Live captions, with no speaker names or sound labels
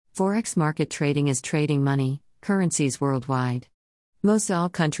Forex market trading is trading money, currencies worldwide. Most all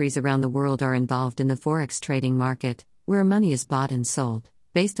countries around the world are involved in the Forex trading market, where money is bought and sold,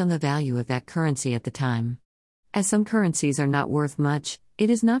 based on the value of that currency at the time. As some currencies are not worth much, it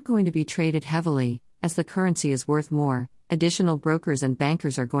is not going to be traded heavily. As the currency is worth more, additional brokers and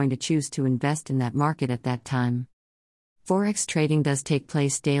bankers are going to choose to invest in that market at that time. Forex trading does take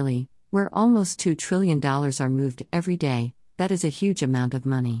place daily, where almost $2 trillion are moved every day. That is a huge amount of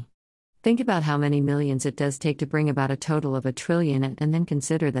money. Think about how many millions it does take to bring about a total of $1 trillion and then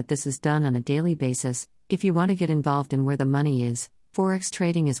consider that this is done on a daily basis. If you want to get involved in where the money is, Forex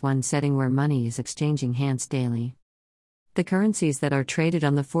trading is one setting where money is exchanging hands daily. The currencies that are traded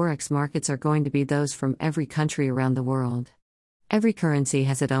on the Forex markets are going to be those from every country around the world. Every currency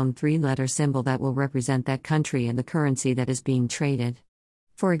has its own 3-letter symbol that will represent that country and the currency that is being traded.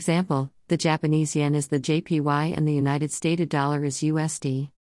 For example, the Japanese yen is the JPY and the United States dollar is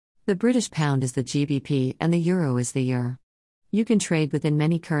USD. The British pound is the GBP and the euro is the EUR. You can trade within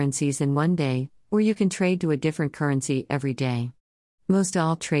many currencies in one day, or you can trade to a different currency every day. Most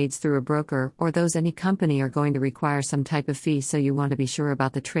all trades through a broker or any company are going to require some type of fee, so you want to be sure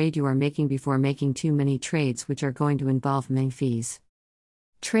about the trade you are making before making too many trades which are going to involve many fees.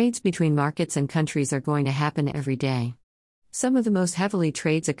 Trades between markets and countries are going to happen every day. Some of the most heavily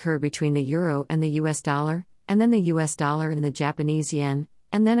trades occur between the euro and the US dollar, and then the US dollar and the Japanese yen,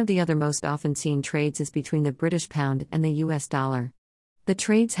 and then of the other most often seen trades is between the British pound and the US dollar. The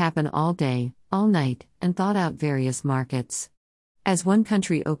trades happen all day, all night, and thought out various markets. As one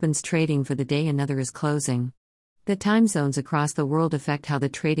country opens trading for the day, another is closing. The time zones across the world affect how the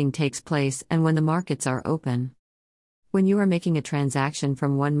trading takes place and when the markets are open. When you are making a transaction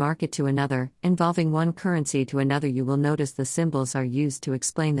from one market to another, involving one currency to another, you will notice the symbols are used to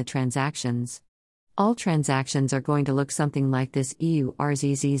explain the transactions. All transactions are going to look something like this: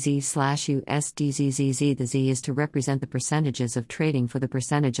 EURZZZ/USDZZZ. The Z is to represent the percentages of trading for the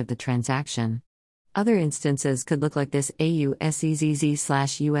percentage of the transaction. Other instances could look like this: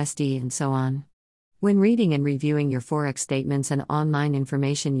 AUSZZZ/USD, and so on. When reading and reviewing your Forex statements and online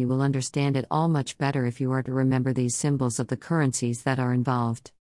information, you will understand it all much better if you are to remember these symbols of the currencies that are involved.